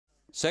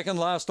Second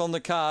last on the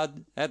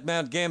card at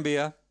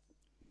Mt-Gambier.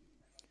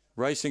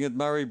 Racing at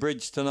Murray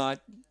Bridge tonight.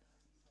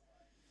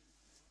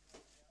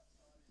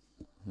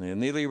 They're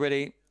nearly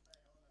ready.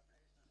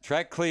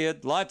 Track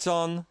cleared. Lights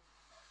on.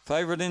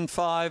 Favourite in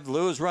 5.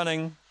 Lures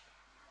running.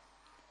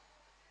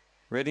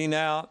 Ready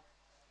now.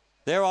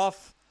 They're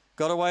off.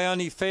 Got away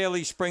only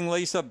fairly, Spring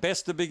Lisa.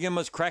 Best to begin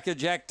was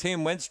Crackerjack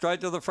Tim. Went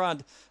straight to the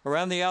front.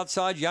 Around the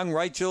outside, Young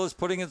Rachel is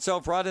putting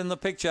itself right in the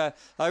picture.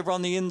 Over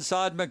on the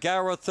inside,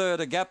 Mt-Gambier third.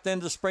 A gap then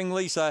to Spring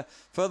Lisa.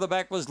 Further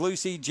back was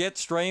Lucy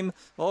Jetstream.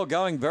 Oh,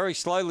 going very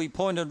slowly,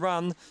 point and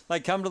run. They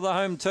come to the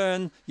home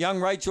turn.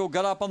 Young Rachel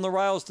got up on the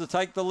rails to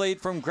take the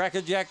lead from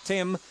Crackerjack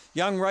Tim.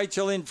 Young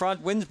Rachel in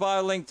front. Wins by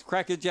a length,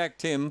 Crackerjack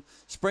Tim.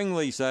 Spring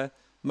Lisa.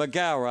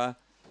 Mt-Gambier.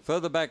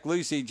 Further back,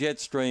 Lucy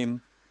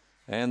Jetstream.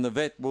 And the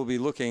vet will be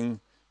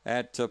looking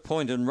at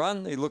point and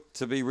run. He looked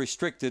to be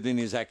restricted in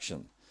his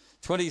action.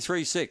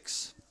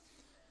 23.6.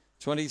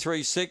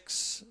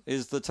 23.6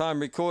 is the time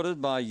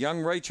recorded by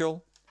Young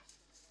Rachel.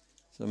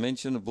 As I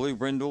mentioned, a blue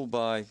brindle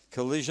by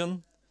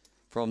Collision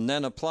from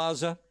Nana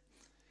Plaza.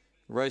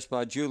 Raced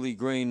by Julie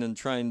Green and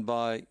trained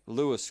by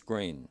Lewis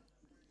Green.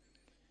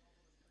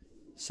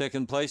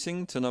 Second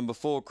placing to number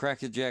 4,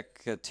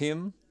 Crackerjack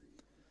Tim.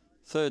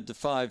 Third to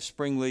 5,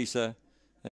 Spring Lisa.